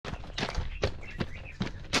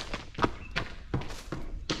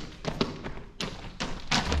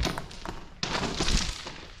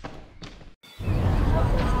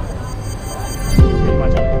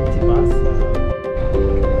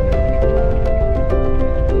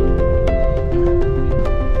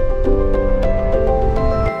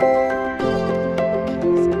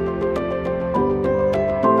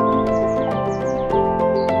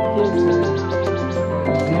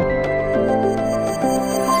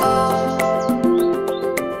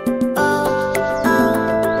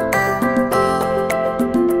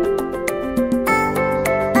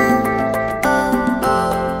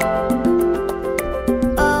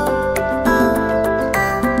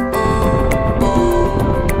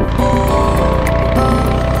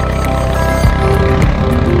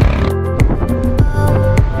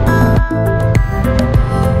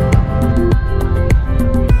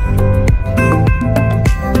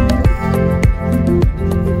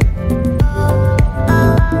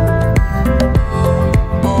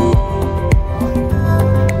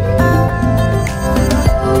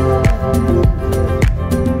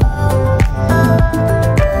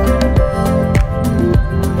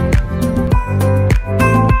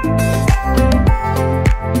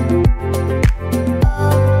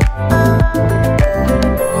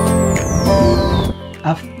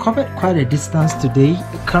covered quite a distance today,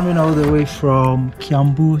 coming all the way from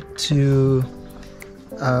Kiambu to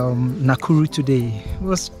Nakuru today. It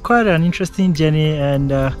was quite an interesting journey, and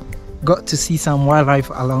got to see some wildlife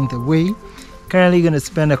along the way. Currently going to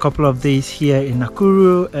spend a couple of days here in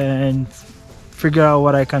Nakuru and figure out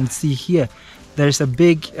what I can see here. There's a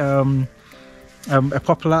big a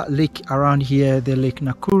popular lake around here, the Lake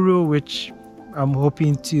Nakuru, which I'm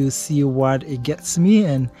hoping to see what it gets me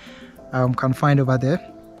and can find over there.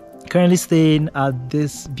 Currently staying at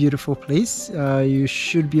this beautiful place. You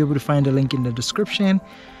should be able to find a link in the description,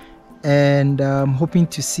 and I'm hoping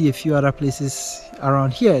to see a few other places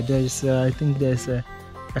around here. There's I think there's a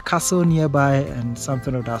castle nearby and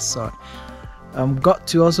something of that sort. Got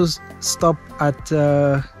to also stop at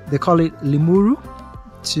they call it Limuru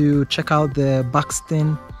to check out the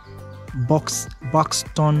Buxton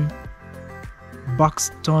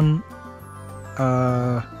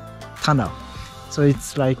Tunnel. So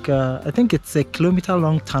it's like I think it's a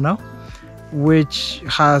kilometer-long tunnel, which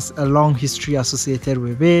has a long history associated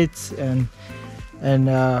with it, and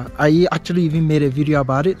I actually even made a video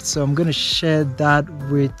about it, so I'm going to share that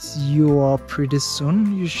with you all pretty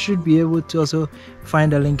soon. You should be able to also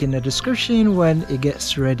find a link in the description when it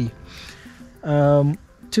gets ready.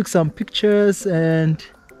 Took some pictures, and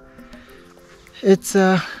it's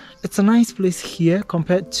a nice place here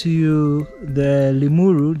compared to the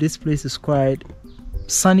Limuru. This place is quite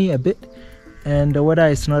sunny a bit, and the weather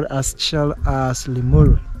is not as chill as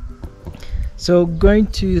Limuru. So going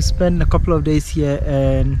to spend a couple of days here,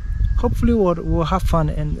 and hopefully we'll have fun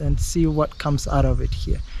and see what comes out of it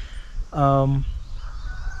here.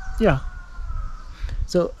 Yeah,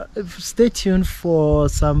 so stay tuned for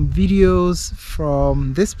some videos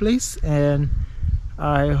from this place, and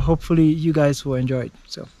hopefully you guys will enjoy it.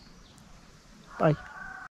 So bye.